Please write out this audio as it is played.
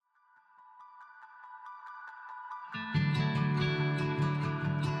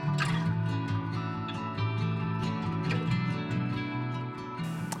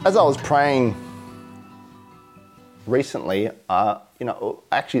As I was praying recently,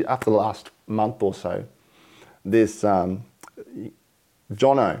 actually after the last month or so, this Jono,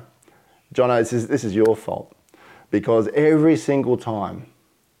 this is your fault, because every single time,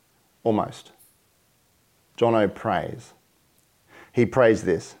 almost, Jono prays. He prays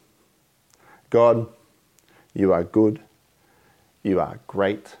this: God, you are good, you are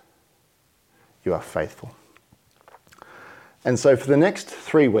great, you are faithful. And so for the next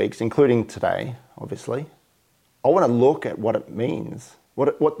 3 weeks, including today, obviously, I want to look at what it means,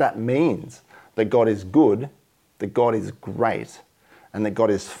 what that means, that God is good, that God is great, and that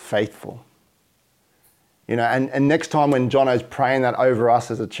God is faithful. You know, and next time when Jono's praying that over us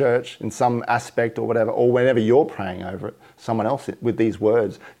as a church in some aspect or whatever, or whenever you're praying over it, someone else with these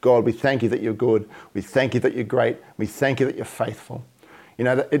words: God, we thank you that you're good. We thank you that you're great. We thank you that you're faithful. You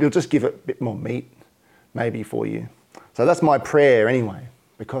know, it'll just give it a bit more meat, maybe, for you. So that's my prayer anyway,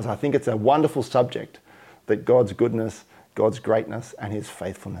 because I think it's a wonderful subject, that God's goodness, God's greatness, and his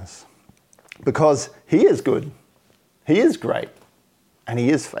faithfulness. Because he is good, he is great, and he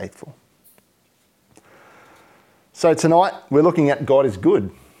is faithful. So tonight, we're looking at God is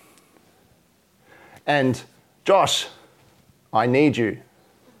good. And Josh, I need you.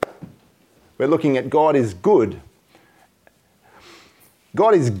 We're looking at God is good.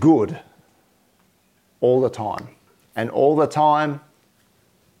 God is good all the time. And all the time,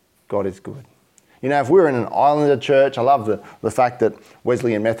 God is good. You know, if we're in an Islander church, I love the fact that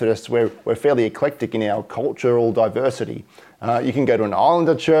Wesleyan Methodists, we're fairly eclectic in our cultural diversity. You can go to an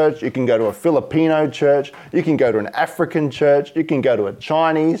Islander church, you can go to a Filipino church, you can go to an African church, you can go to a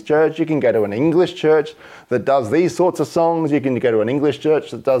Chinese church, you can go to an English church that does these sorts of songs, you can go to an English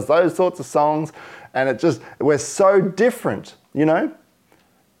church that does those sorts of songs, and we're so different, you know?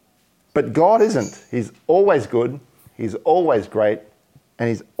 But God isn't. He's always good, he's always great, and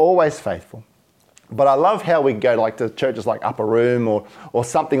he's always faithful. But I love how we go to churches like Upper Room or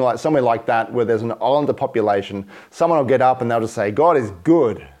something like somewhere like that, where there's an Islander population. Someone will get up and they'll just say, God is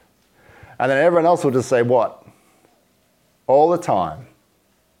good. And then everyone else will just say, what? All the time.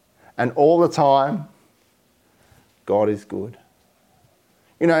 And all the time, God is good.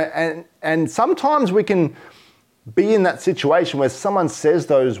 You know, and sometimes we can be in that situation where someone says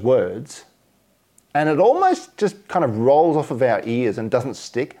those words and it almost just kind of rolls off of our ears and doesn't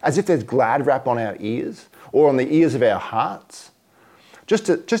stick, as if there's glad wrap on our ears or on the ears of our hearts. Just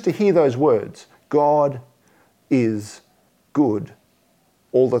to hear those words: God is good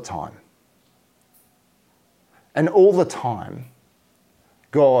all the time. And all the time,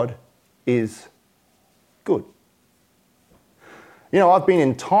 God is good. You know, I've been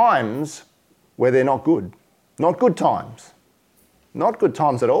in times where they're not good. Not good times. Not good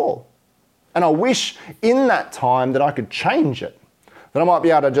times at all. And I wish in that time that I could change it, that I might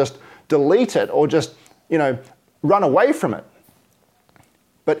be able to just delete it or just, run away from it.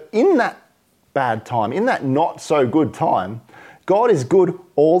 But in that bad time, in that not so good time, God is good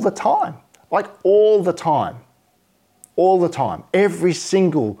all the time. Like all the time. All the time. Every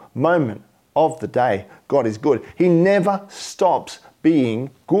single moment of the day, God is good. He never stops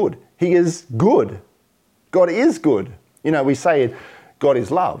being good. He is good. God is good. You know, we say God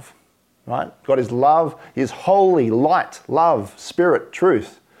is love. Right? God is love. He is holy, light, love, spirit,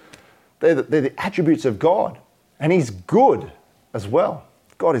 truth. They're the attributes of God. And he's good as well.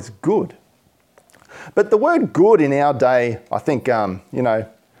 God is good. But the word good in our day, I think,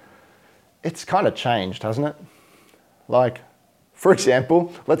 it's kind of changed, hasn't it? Like, for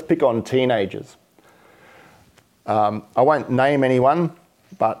example, let's pick on teenagers. I won't name anyone,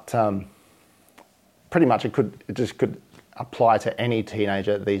 but pretty much it could apply to any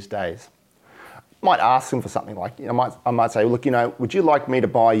teenager these days. I might ask them for something like, I might say, look, would you like me to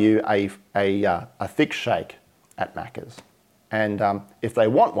buy you a thick shake at Macca's? And if they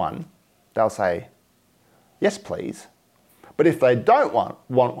want one, they'll say, yes, please. But if they don't want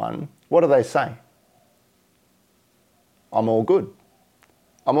one, what do they say? I'm all good.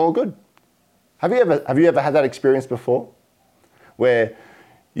 I'm all good. Have you ever had that experience before, where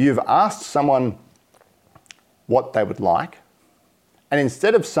you've asked someone what they would like, and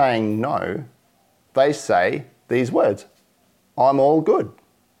instead of saying no, they say these words: I'm all good.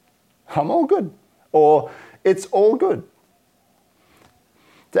 I'm all good. Or it's all good.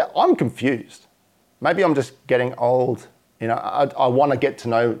 I'm confused. Maybe I'm just getting old. I want to get to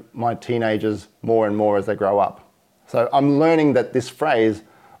know my teenagers more and more as they grow up. So I'm learning that this phrase,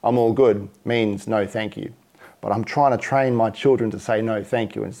 I'm all good, means no thank you. But I'm trying to train my children to say no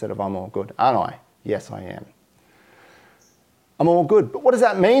thank you instead of I'm all good. Aren't I? Yes, I am. I'm all good. But what does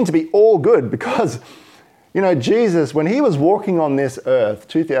that mean to be all good? Because, You know, Jesus, when he was walking on this earth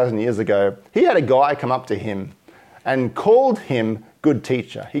 2,000 years ago, he had a guy come up to him and called him good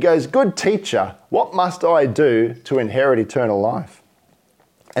teacher. He goes, "Good teacher, what must I do to inherit eternal life?"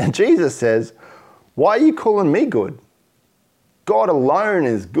 And Jesus says, "Why are you calling me good? God alone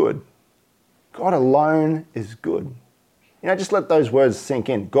is good. God alone is good." You know, just let those words sink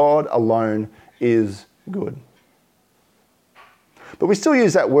in. God alone is good. But we still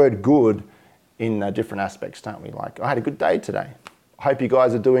use that word good in different aspects, don't we? Like, I had a good day today. I hope you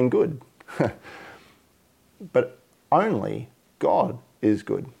guys are doing good. But only God is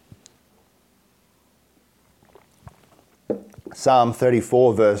good. Psalm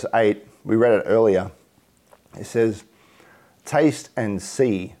 34 verse 8, we read it earlier. It says, "Taste and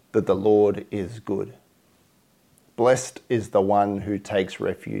see that the Lord is good. Blessed is the one who takes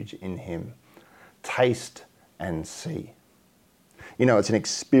refuge in him." Taste and see. You know, it's an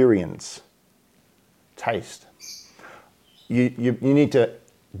experience. Taste. You need to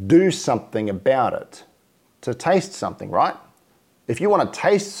do something about it to taste something, right? If you want to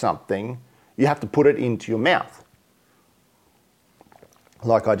taste something, you have to put it into your mouth.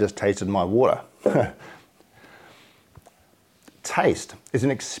 Like I just tasted my water. Taste is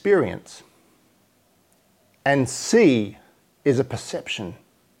an experience. And see is a perception.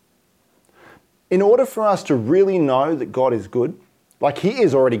 In order for us to really know that God is good, like he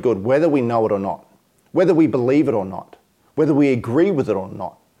is already good, whether we know it or not, whether we believe it or not, whether we agree with it or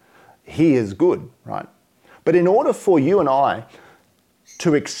not, he is good, right? But in order for you and I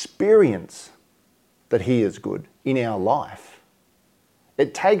to experience that he is good in our life,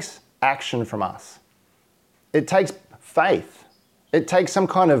 it takes action from us. It takes faith. It takes some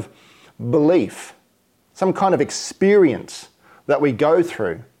kind of belief, some kind of experience that we go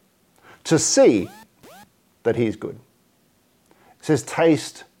through to see that he's good. It says,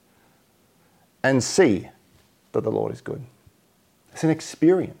 taste and see that the Lord is good. It's an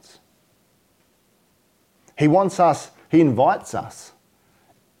experience. He invites us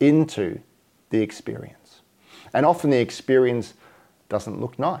into the experience. And often the experience doesn't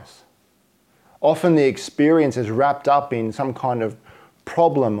look nice. Often the experience is wrapped up in some kind of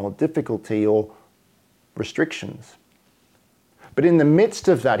problem or difficulty or restrictions. But in the midst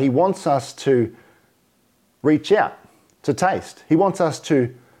of that, he wants us to reach out, to taste. He wants us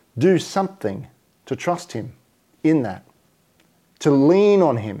to do something, to trust him in that, to lean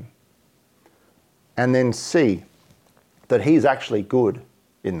on him, and then see that he's actually good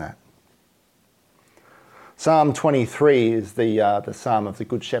in that. Psalm 23 is the psalm of the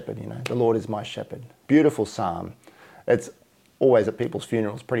Good Shepherd, you know. The Lord is my shepherd. Beautiful psalm. It's always at people's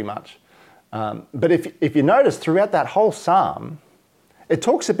funerals, pretty much. But if you notice, throughout that whole psalm, it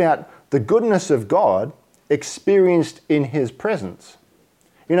talks about the goodness of God experienced in his presence.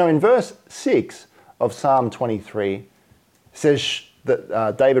 You know, in verse 6 of Psalm 23, says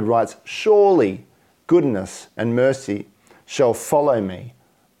that David writes, "Surely goodness and mercy shall follow me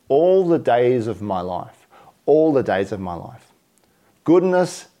all the days of my life." All the days of my life.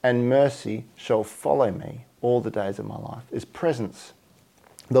 Goodness and mercy shall follow me all the days of my life. His presence.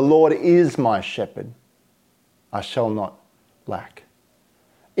 The Lord is my shepherd. I shall not lack.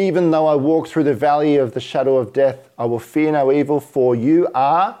 Even though I walk through the valley of the shadow of death, I will fear no evil, for you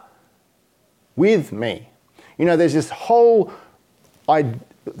are with me. You know, there's this whole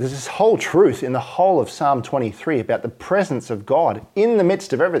truth in the whole of Psalm 23 about the presence of God in the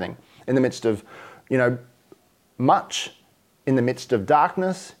midst of everything, in the midst of, you know, much, in the midst of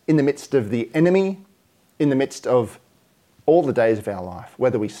darkness, in the midst of the enemy, in the midst of all the days of our life.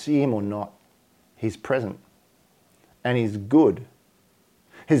 Whether we see him or not, he's present and he's good.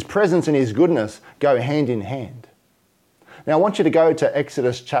 His presence and his goodness go hand in hand. Now I want you to go to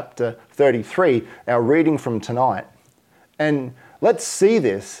Exodus chapter 33, our reading from tonight, and let's see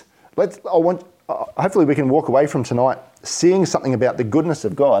this. Hopefully we can walk away from tonight seeing something about the goodness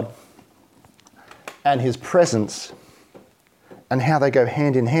of God and his presence and how they go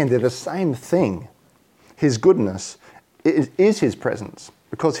hand in hand. They're the same thing. His goodness is his presence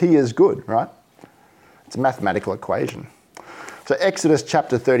because he is good, right? It's a mathematical equation. So Exodus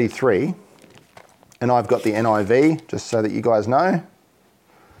chapter 33, and I've got the NIV just so that you guys know.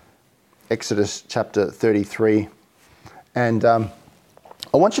 Exodus chapter 33. And I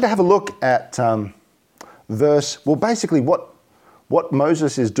want you to have a look at basically what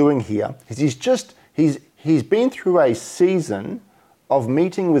Moses is doing here is he's been through a season of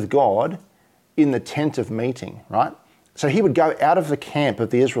meeting with God in the tent of meeting, right? So he would go out of the camp of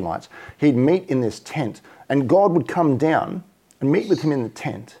the Israelites. He'd meet in this tent, and God would come down and meet with him in the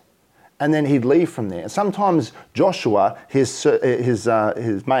tent, and then he'd leave from there. Sometimes Joshua, his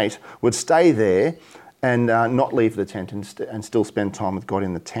mate, would stay there and not leave the tent and still spend time with God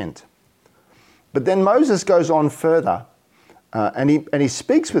in the tent. But then Moses goes on further and he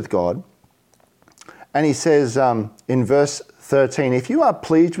speaks with God, and he says in verse 13, "If you are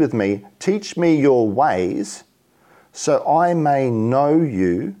pleased with me, teach me your ways so I may know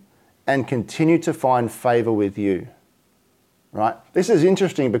you and continue to find favour with you." Right? This is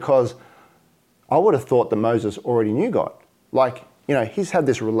interesting because I would have thought that Moses already knew God. Like, you know, he's had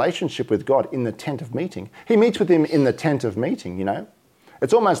this relationship with God in the tent of meeting. He meets with him in the tent of meeting, you know.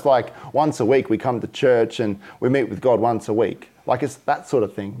 It's almost like once a week we come to church and we meet with God once a week. Like it's that sort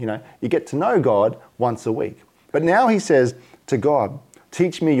of thing, you know. You get to know God once a week. But now he says to God,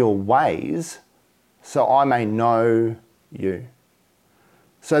 "Teach me your ways so I may know you."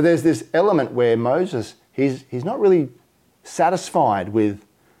 So there's this element where Moses, he's not really satisfied with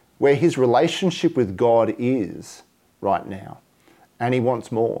where his relationship with God is right now. And he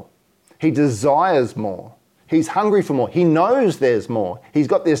wants more. He desires more. He's hungry for more. He knows there's more. He's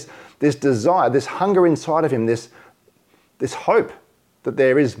got this desire, this hunger inside of him, this hope that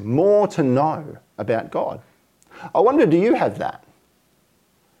there is more to know about God. I wonder, do you have that?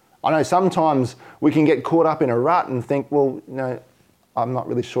 I know sometimes we can get caught up in a rut and think, well, you know, I'm not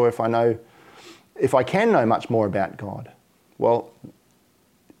really sure if I can know much more about God. Well,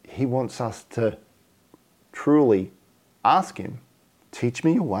 he wants us to truly ask him, "Teach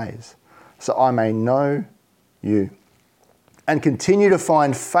me your ways so I may know you and continue to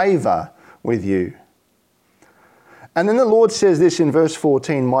find favour with you." And then the Lord says this in verse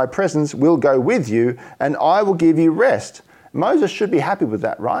 14, "My presence will go with you and I will give you rest." Moses should be happy with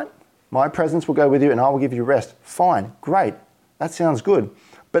that, right? My presence will go with you and I will give you rest. Fine, great. That sounds good.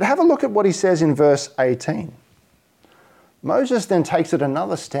 But have a look at what he says in verse 18. Moses then takes it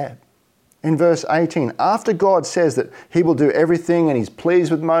another step. In verse 18, after God says that he will do everything and he's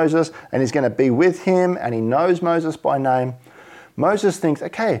pleased with Moses and he's going to be with him and he knows Moses by name, Moses thinks,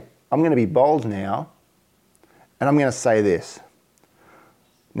 okay, I'm going to be bold now and I'm going to say this.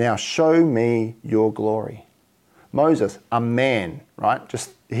 "Now show me your glory." Moses, a man, right?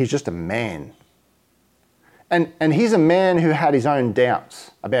 He's just a man. And he's a man who had his own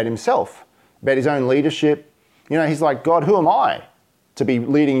doubts about himself, about his own leadership. You know, he's like, "God, who am I to be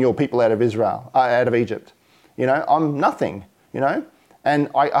leading your people out of out of Egypt? You know, I'm nothing, you know, and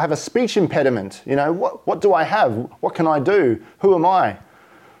I have a speech impediment. You know, what do I have? What can I do? Who am I?"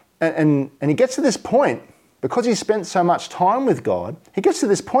 And he gets to this point, because he spent so much time with God, he gets to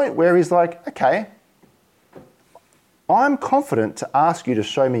this point where he's like, okay, I'm confident to ask you to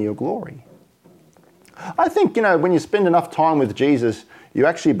show me your glory. I think, you know, when you spend enough time with Jesus, you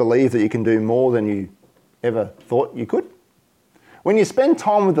actually believe that you can do more than you ever thought you could. When you spend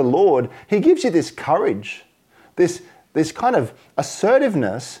time with the Lord, he gives you this courage, this kind of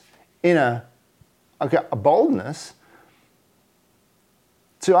assertiveness in a boldness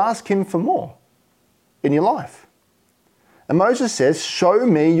to ask him for more in your life. And Moses says, "Show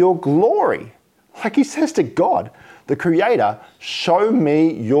me your glory." Like he says to God, the Creator, "Show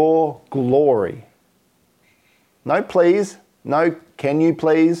me your glory." No please, no can you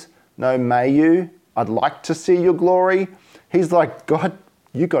please, no may you, I'd like to see your glory. He's like, "God,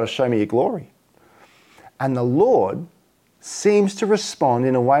 you've got to show me your glory." And the Lord seems to respond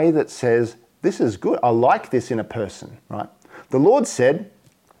in a way that says, this is good. I like this in a person, right? The Lord said,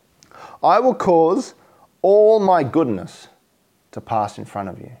 "I will cause all my goodness to pass in front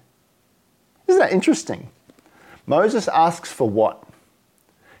of you." Isn't that interesting? Moses asks for what?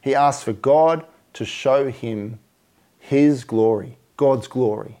 He asks for God to show him his glory, God's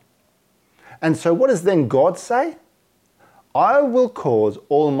glory. And so what does then God say? "I will cause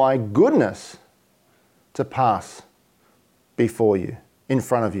all my goodness to pass before you, in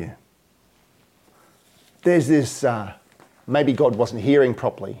front of you." There's this, maybe God wasn't hearing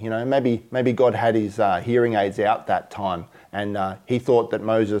properly, you know, maybe God had his hearing aids out that time and he thought that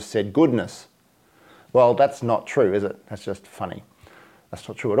Moses said goodness. Well, that's not true, is it? That's just funny. That's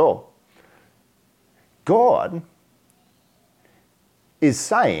not true at all. God is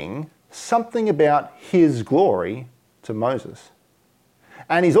saying something about his glory to Moses.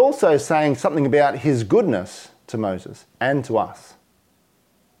 And he's also saying something about his goodness to Moses and to us.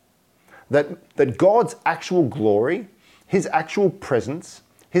 That God's actual glory, his actual presence,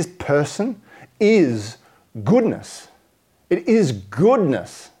 his person is goodness. It is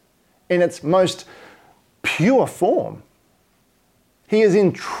goodness in its most pure form. He is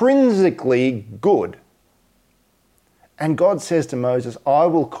intrinsically good. And God says to Moses, "I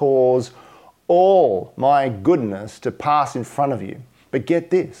will cause all my goodness to pass in front of you." But get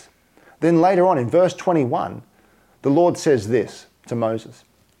this. Then later on in verse 21, the Lord says this to Moses.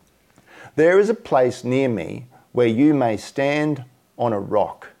 There is a place near me where you may stand on a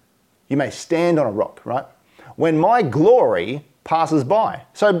rock. You may stand on a rock, right? When my glory passes by.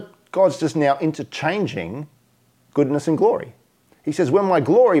 So God's just now interchanging goodness and glory. He says, when my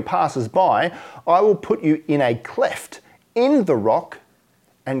glory passes by, I will put you in a cleft in the rock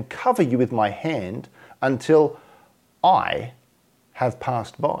and cover you with my hand until I have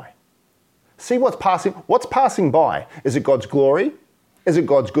passed by. See what's passing by? Is it God's glory? Is it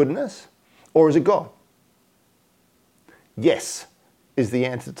God's goodness? Or is it God? Yes is the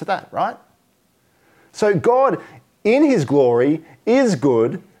answer to that, right? So God, in his glory, is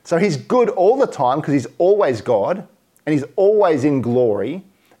good. So he's good all the time because he's always God and he's always in glory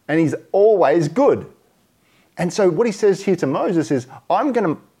and he's always good. And so what he says here to Moses is, I'm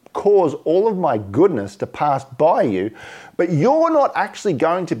going to cause all of my goodness to pass by you, but you're not actually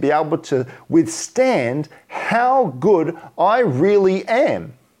going to be able to withstand how good I really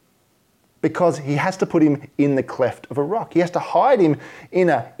am. Because he has to put him in the cleft of a rock. He has to hide him in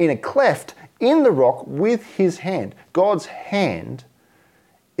a cleft in the rock with his hand. God's hand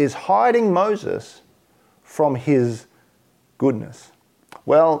is hiding Moses from his goodness.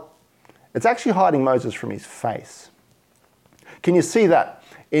 Well, it's actually hiding Moses from his face. Can you see that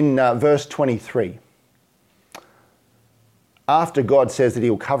in verse 23? After God says that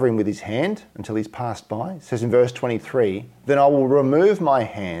he will cover him with his hand until he's passed by, it says in verse 23, then I will remove my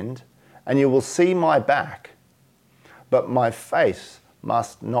hand and you will see my back, but my face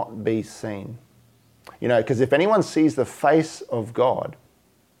must not be seen. You know, because if anyone sees the face of God,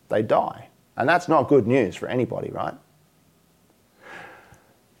 they die. And that's not good news for anybody, right?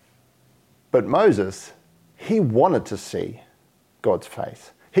 But Moses, he wanted to see God's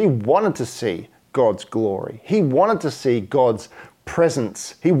face. He wanted to see God's glory. He wanted to see God's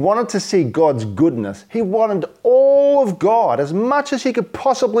presence. He wanted to see God's goodness. He wanted all of God, as much as he could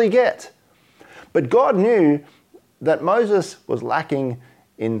possibly get. But God knew that Moses was lacking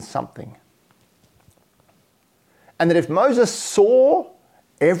in something. And that if Moses saw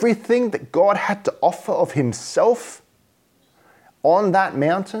everything that God had to offer of himself on that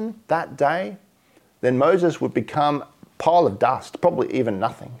mountain that day, then Moses would become a pile of dust, probably even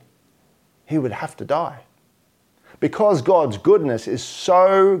nothing. He would have to die. Because God's goodness is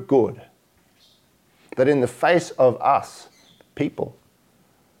so good that in the face of us, people,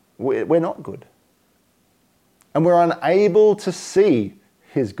 we're not good. And we're unable to see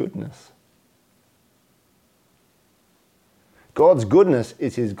his goodness. God's goodness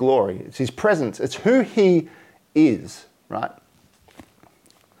is his glory. It's his presence. It's who he is, right?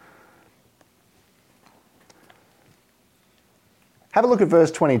 Have a look at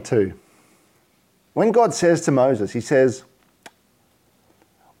verse 22. When God says to Moses, he says,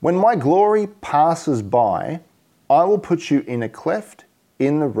 when my glory passes by, I will put you in a cleft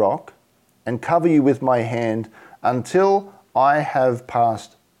in the rock and cover you with my hand until I have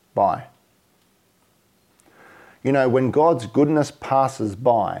passed by. You know, when God's goodness passes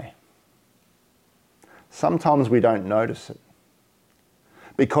by, sometimes we don't notice it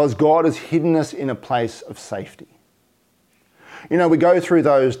because God has hidden us in a place of safety. You know, we go through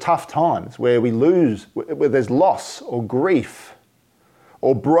those tough times where we lose, where there's loss or grief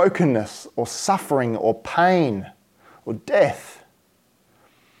or brokenness or suffering or pain or death.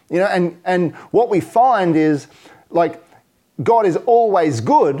 You know, and what we find is like God is always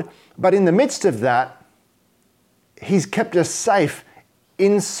good, but in the midst of that, he's kept us safe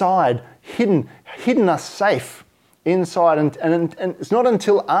inside, hidden us safe inside. And it's not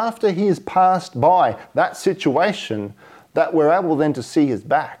until after he has passed by that situation that we're able then to see his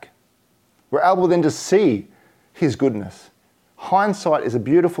back. We're able then to see his goodness. Hindsight is a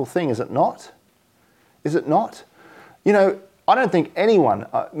beautiful thing, is it not? Is it not? You know, I don't think anyone,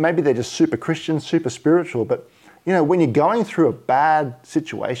 maybe they're just super Christian, super spiritual, but you know, when you're going through a bad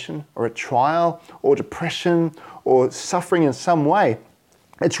situation or a trial or depression or suffering in some way,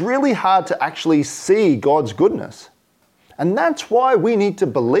 it's really hard to actually see God's goodness. And that's why we need to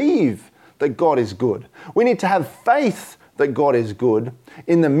believe that God is good. We need to have faith that God is good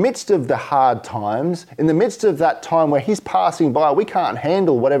in the midst of the hard times, in the midst of that time where he's passing by, we can't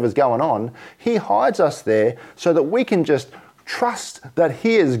handle whatever's going on. He hides us there so that we can just trust that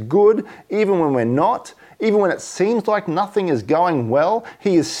he is good even when we're not, even when it seems like nothing is going well.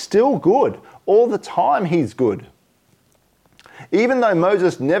 He is still good. All the time he's good. Even though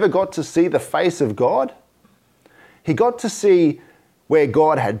Moses never got to see the face of God, he got to see where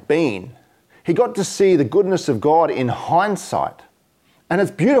God had been. He got to see the goodness of God in hindsight. And it's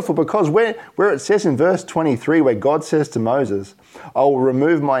beautiful because where it says in verse 23, where God says to Moses, I will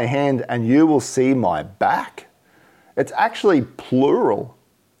remove my hand and you will see my back. It's actually plural.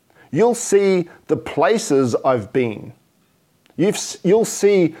 you'll see the places I've been. You'll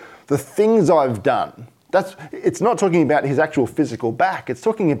see the things I've done. It's not talking about his actual physical back. It's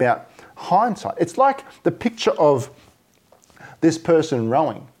talking about hindsight. It's like the picture of this person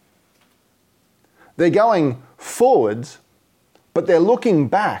rowing. They're going forwards, but they're looking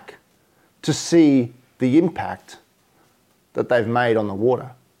back to see the impact that they've made on the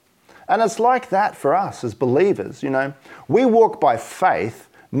water. And it's like that for us as believers, We walk by faith,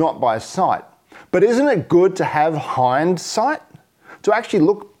 not by sight. But isn't it good to have hindsight? To actually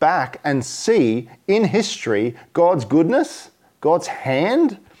look back and see in history God's goodness, God's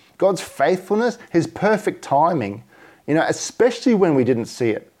hand, God's faithfulness, his perfect timing, especially when we didn't see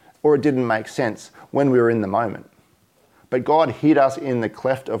it or it didn't make sense when we were in the moment. But God hid us in the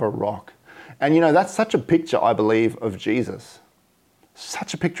cleft of a rock. And that's such a picture, I believe, of Jesus.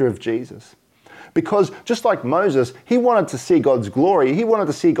 Such a picture of Jesus. Because just like Moses, he wanted to see God's glory. He wanted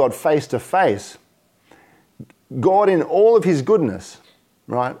to see God face to face. God in all of his goodness,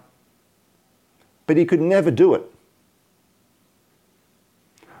 right? But he could never do it.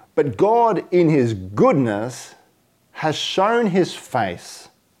 But God in his goodness has shown his face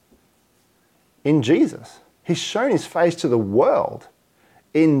in Jesus. He's shown his face to the world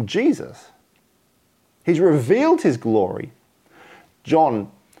in Jesus. He's revealed his glory. John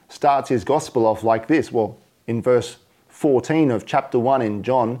starts his gospel off like this. Well, in verse 14 of chapter 1 in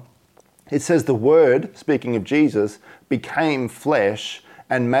John, it says the Word, speaking of Jesus, became flesh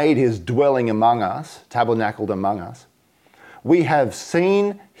and made his dwelling among us, tabernacled among us. We have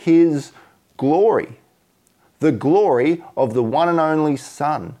seen his glory, the glory of the one and only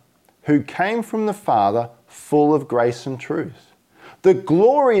Son, who came from the Father, full of grace and truth. The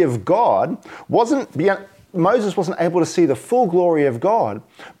glory of God Moses wasn't able to see the full glory of God,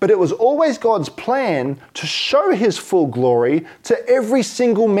 but it was always God's plan to show his full glory to every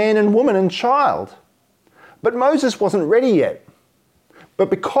single man and woman and child. But Moses wasn't ready yet. But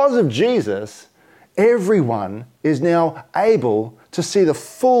because of Jesus, everyone is now able to see the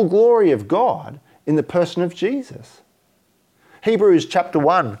full glory of God in the person of Jesus. Hebrews chapter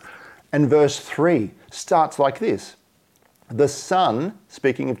 1 and verse 3 starts like this. The Son,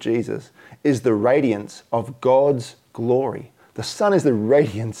 speaking of Jesus, is the radiance of God's glory. The Son is the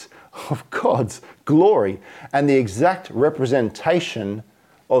radiance of God's glory and the exact representation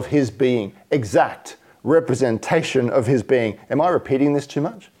of his being. Exact representation of his being. Am I repeating this too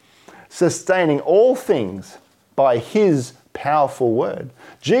much? Sustaining all things by his powerful word.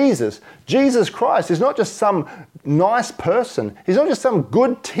 Jesus Christ is not just some nice person. He's not just some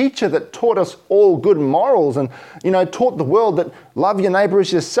good teacher that taught us all good morals and, taught the world that love your neighbor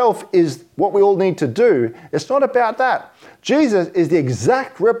as yourself is what we all need to do. It's not about that. Jesus is the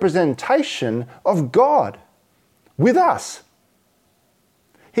exact representation of God with us.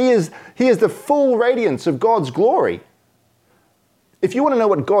 He is the full radiance of God's glory. If you want to know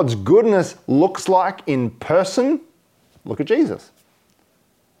what God's goodness looks like in person, look at Jesus.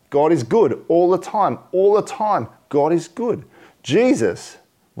 God is good all the time. All the time, God is good. Jesus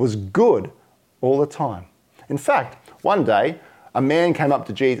was good all the time. In fact, one day, a man came up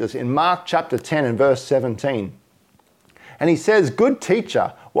to Jesus in Mark chapter 10 and verse 17. And he says, "Good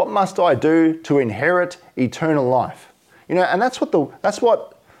teacher, what must I do to inherit eternal life?" And that's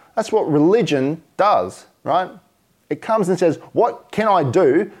what religion does, right? It comes and says, what can I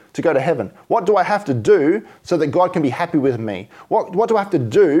do to go to heaven? What do I have to do so that God can be happy with me? What do I have to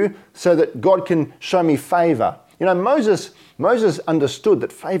do so that God can show me favor? Moses understood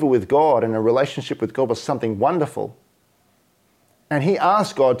that favor with God and a relationship with God was something wonderful. And he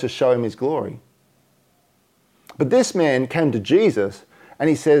asked God to show him his glory. But this man came to Jesus and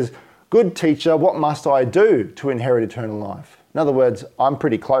he says, "Good teacher, what must I do to inherit eternal life?" In other words, I'm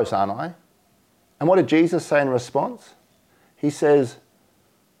pretty close, aren't I? And what did Jesus say in response? He says,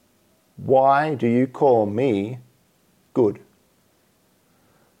 "Why do you call me good?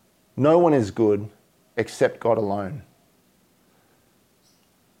 No one is good except God alone."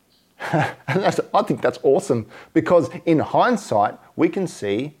 And I think that's awesome because in hindsight, we can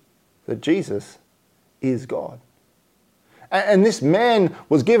see that Jesus is God. And this man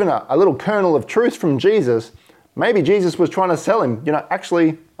was given a little kernel of truth from Jesus. Maybe Jesus was trying to sell him,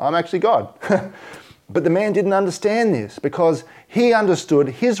 actually, I'm actually God. But the man didn't understand this because he understood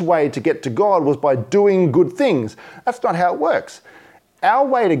his way to get to God was by doing good things. That's not how it works. Our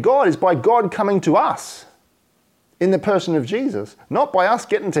way to God is by God coming to us in the person of Jesus, not by us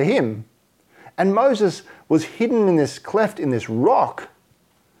getting to him. And Moses was hidden in this cleft in this rock.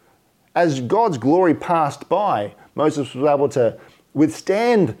 As God's glory passed by, Moses was able to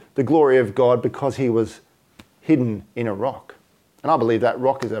withstand the glory of God because he was hidden in a rock. And I believe that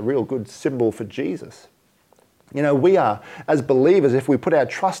rock is a real good symbol for Jesus. You know, we are, as believers, if we put our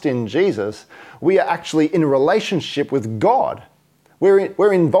trust in Jesus, we are actually in a relationship with God.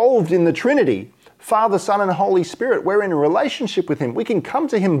 We're involved in the Trinity, Father, Son, and Holy Spirit. We're in a relationship with Him. We can come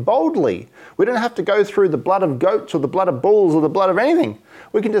to Him boldly. We don't have to go through the blood of goats or the blood of bulls or the blood of anything.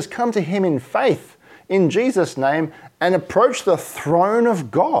 We can just come to Him in faith, in Jesus' name, and approach the throne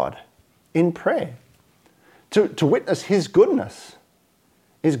of God in prayer to witness His goodness,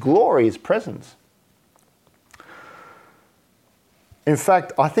 His glory, His presence. In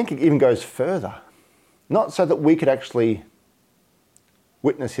fact, I think it even goes further. Not so that we could actually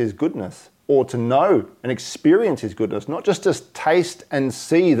witness His goodness or to know and experience His goodness, not just to taste and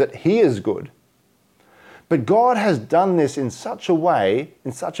see that He is good. But God has done this in such a way,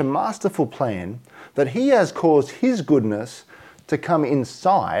 in such a masterful plan, that He has caused His goodness to come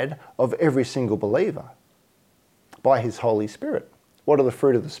inside of every single believer by His Holy Spirit. What are the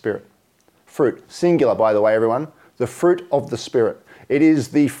fruit of the Spirit? Fruit, singular by the way, everyone. The fruit of the Spirit. It is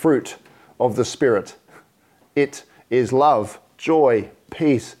the fruit of the Spirit. It is love, joy,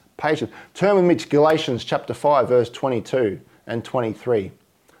 peace, patience. Turn with me to Galatians chapter 5, verse 22 and 23.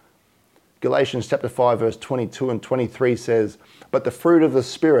 Galatians chapter 5, verse 22 and 23 says, "But the fruit of the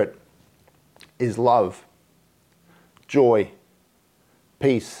Spirit is love, joy,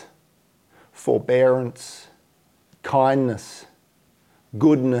 peace, forbearance, kindness,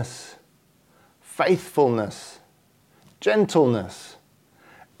 goodness, faithfulness, gentleness,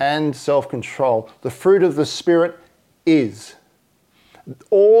 and self-control." The fruit of the Spirit is.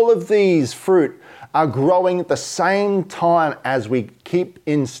 All of these fruit are growing at the same time as we keep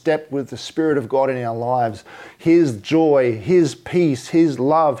in step with the Spirit of God in our lives. His joy, His peace, His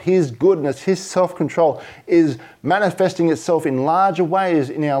love, His goodness, His self-control is manifesting itself in larger ways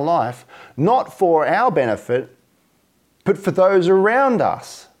in our life, not for our benefit, but for those around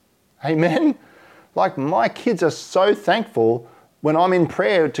us. Amen? Like my kids are so thankful when I'm in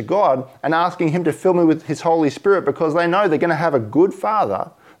prayer to God and asking Him to fill me with His Holy Spirit, because they know they're going to have a good Father,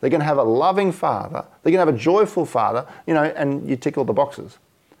 they're going to have a loving Father, they're going to have a joyful Father, you know, and you tick all the boxes.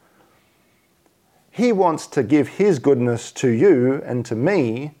 He wants to give His goodness to you and to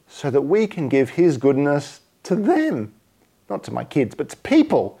me so that we can give His goodness to them. Not to my kids, but to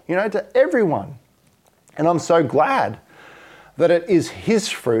people, you know, to everyone. And I'm so glad that it is His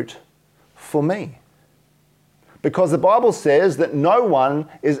fruit for me. Because the Bible says that no one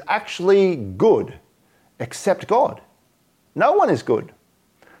is actually good except God. No one is good.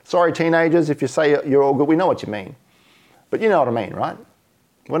 Sorry, teenagers, if you say you're all good, we know what you mean. But you know what I mean, right?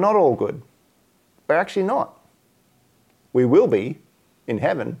 We're not all good. We're actually not. We will be in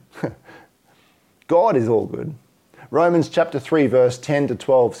heaven. God is all good. Romans chapter 3, verse 10 to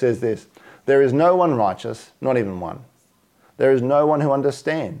 12 says this: "There is no one righteous, not even one. There is no one who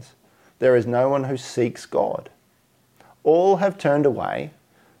understands. There is no one who seeks God. All have turned away.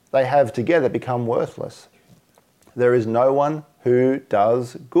 They have together become worthless. There is no one who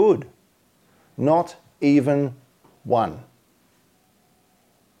does good. Not even one."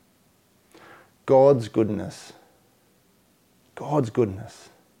 God's goodness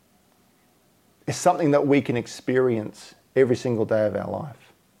is something that we can experience every single day of our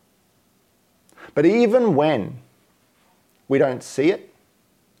life. But even when we don't see it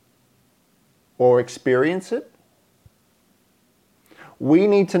or experience it, we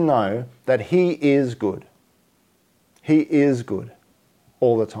need to know that He is good. He is good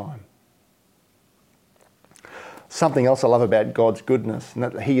all the time. Something else I love about God's goodness, and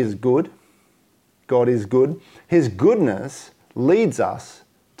that He is good. God is good. His goodness leads us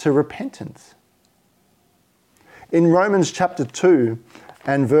to repentance. In Romans chapter 2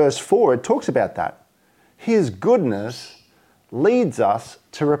 and verse 4, it talks about that. His goodness leads us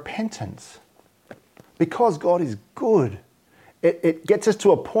to repentance. Because God is good, it gets us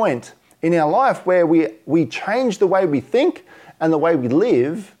to a point in our life where we change the way we think and the way we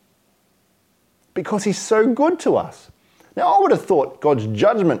live because He's so good to us. Now, I would have thought God's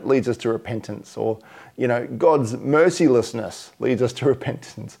judgment leads us to repentance, or, you know, God's mercilessness leads us to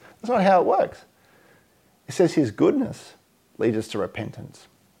repentance. That's not how it works. It says His goodness leads us to repentance.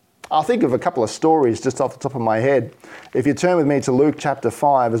 I'll think of a couple of stories just off the top of my head. If you turn with me to Luke chapter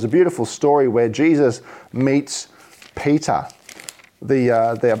 5, there's a beautiful story where Jesus meets Peter,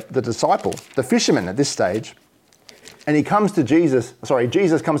 the disciple, the fisherman at this stage. And he comes to Jesus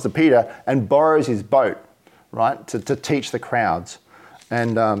comes to Peter and borrows his boat, right, to teach the crowds.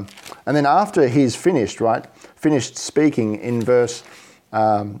 And then after he's finished speaking in verse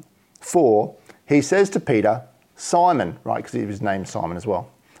 4, he says to Peter, "Simon," right, because his name's Simon as well,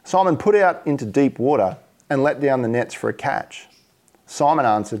 "Simon, put out into deep water and let down the nets for a catch." Simon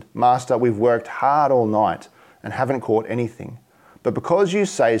answered, Master, we've worked hard all night and haven't caught anything. But because you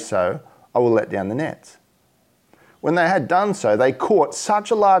say so, I will let down the nets. When they had done so, they caught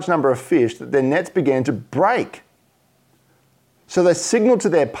such a large number of fish that their nets began to break. So they signaled to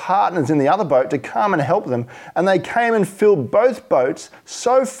their partners in the other boat to come and help them, and they came and filled both boats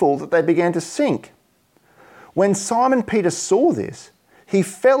so full that they began to sink. When Simon Peter saw this, he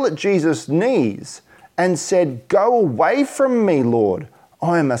fell at Jesus' knees and said, Go away from me, Lord,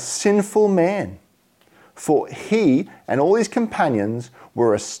 I am a sinful man. For he and all his companions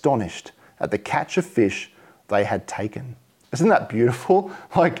were astonished at the catch of fish they had taken. Isn't that beautiful?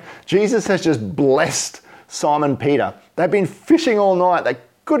 Like, Jesus has just blessed Simon Peter. They've been fishing all night. They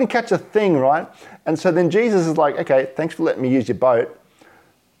couldn't catch a thing, right? And so then Jesus is like, okay, thanks for letting me use your boat.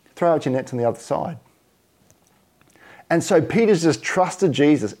 Throw out your nets on the other side. And so Peter's just trusted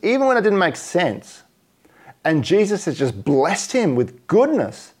Jesus, even when it didn't make sense. And Jesus has just blessed him with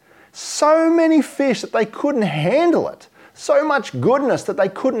goodness. So many fish that they couldn't handle it. So much goodness that they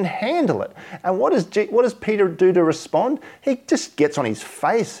couldn't handle it. And what does Peter do to respond? He just gets on his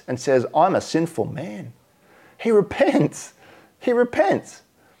face and says, I'm a sinful man. He repents. He repents.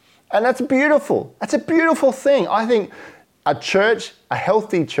 And that's beautiful. That's a beautiful thing. I think a church, a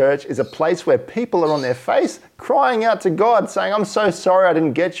healthy church, is a place where people are on their face crying out to God, saying, I'm so sorry I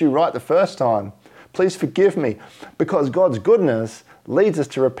didn't get you right the first time. Please forgive me. Because God's goodness leads us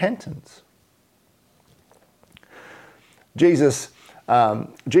to repentance. Jesus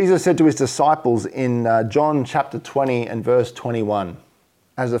said to his disciples in John chapter 20 and verse 21,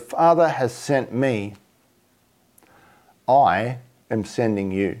 As the Father has sent me, I am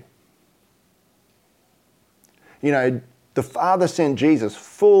sending you. You know, the Father sent Jesus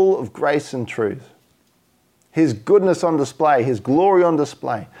full of grace and truth. His goodness on display, his glory on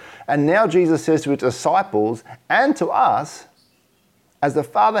display. And now Jesus says to his disciples and to us, as the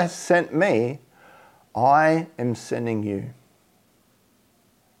Father has sent me, I am sending you.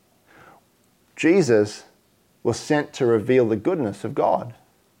 Jesus was sent to reveal the goodness of God,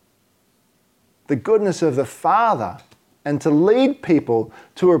 the goodness of the Father, and to lead people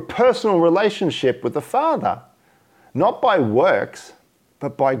to a personal relationship with the Father, not by works,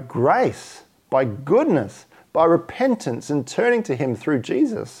 but by grace, by goodness, by repentance and turning to him through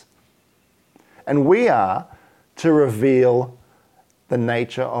Jesus. And we are to reveal the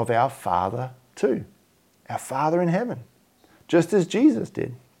nature of our Father too, our Father in heaven, just as Jesus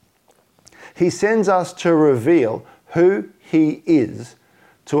did. He sends us to reveal who he is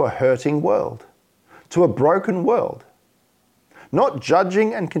to a hurting world, to a broken world. Not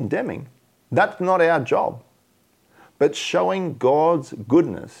judging and condemning. That's not our job. But showing God's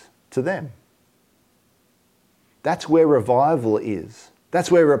goodness to them. That's where revival is.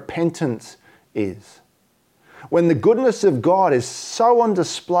 That's where repentance is. When the goodness of God is so on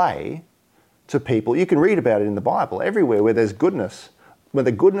display to people, you can read about it in the Bible, everywhere where there's goodness, where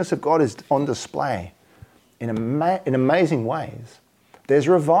the goodness of God is on display in amazing ways, there's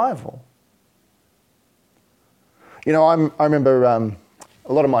revival. You know, I remember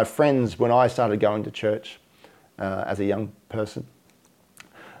a lot of my friends, when I started going to church as a young person,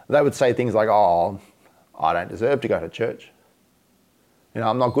 they would say things like, oh, I don't deserve to go to church. You know,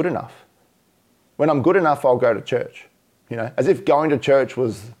 I'm not good enough. When I'm good enough, I'll go to church. You know, as if going to church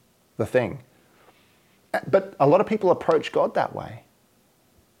was the thing. But a lot of people approach God that way.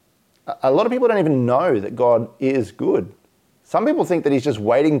 A lot of people don't even know that God is good. Some people think that he's just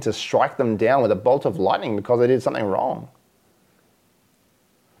waiting to strike them down with a bolt of lightning because they did something wrong.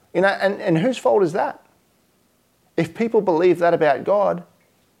 You know, and whose fault is that? If people believe that about God,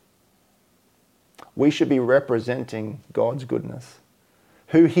 we should be representing God's goodness,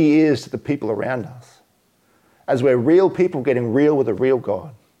 who he is to the people around us, as we're real people getting real with a real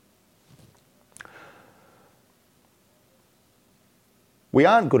God. We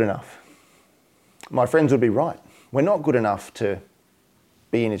aren't good enough. My friends would be right. We're not good enough to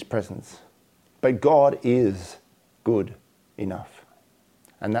be in his presence. But God is good enough.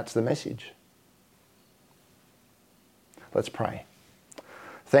 And that's the message. Let's pray.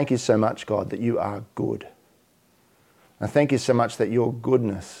 Thank you so much, God, that you are good. And thank you so much that your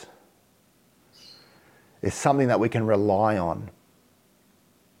goodness is something that we can rely on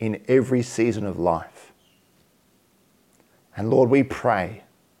in every season of life. And Lord, we pray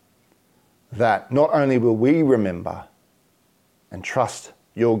that not only will we remember and trust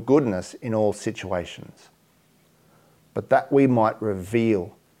your goodness in all situations, but that we might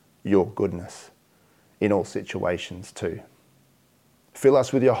reveal your goodness in all situations too. Fill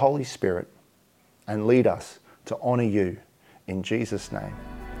us with your Holy Spirit and lead us to honour you. In Jesus' name,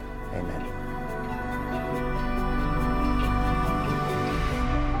 amen.